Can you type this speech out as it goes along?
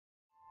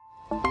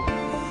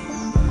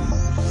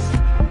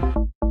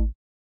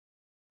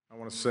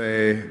want to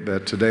say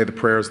that today the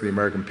prayers of the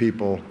American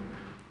people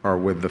are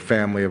with the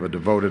family of a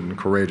devoted and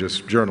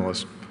courageous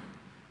journalist,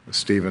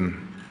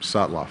 Stephen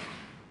Sotloff.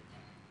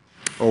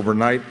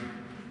 Overnight,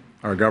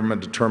 our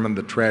government determined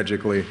that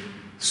tragically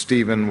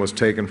Stephen was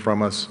taken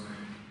from us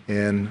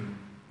in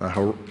a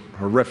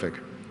horrific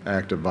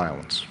act of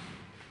violence.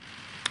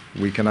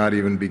 We cannot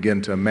even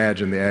begin to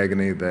imagine the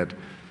agony that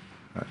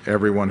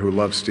everyone who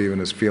loves Stephen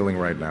is feeling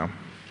right now,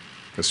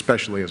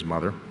 especially his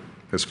mother,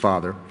 his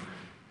father,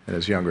 and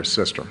his younger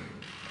sister.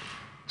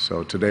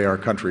 So today our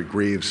country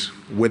grieves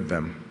with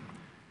them.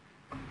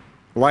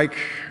 Like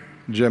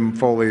Jim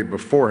Foley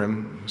before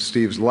him,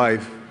 Steve's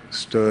life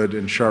stood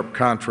in sharp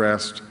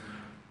contrast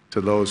to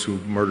those who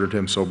murdered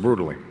him so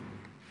brutally.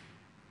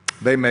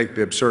 They make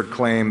the absurd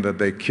claim that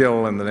they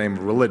kill in the name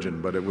of religion,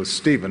 but it was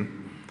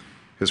Stephen,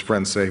 his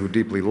friends say, who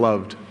deeply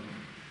loved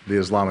the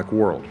Islamic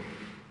world.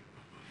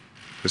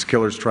 His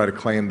killers try to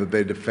claim that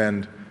they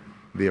defend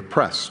the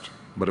oppressed,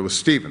 but it was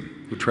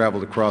Stephen who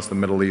traveled across the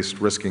Middle East,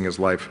 risking his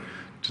life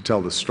to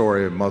tell the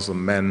story of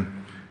Muslim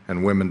men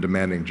and women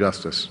demanding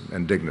justice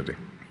and dignity.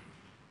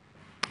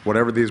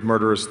 Whatever these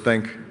murderers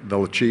think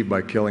they'll achieve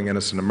by killing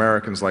innocent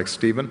Americans like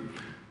Stephen,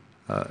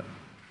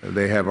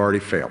 they have already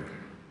failed.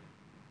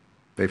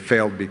 They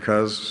failed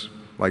because,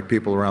 like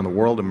people around the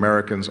world,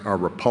 Americans are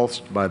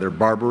repulsed by their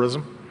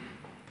barbarism.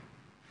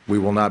 We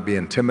will not be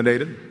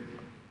intimidated.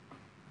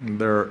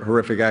 Their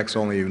horrific acts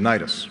only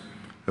unite us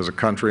as a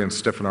country and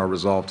stiffen our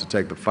resolve to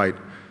take the fight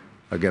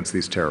against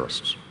these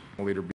terrorists. Leader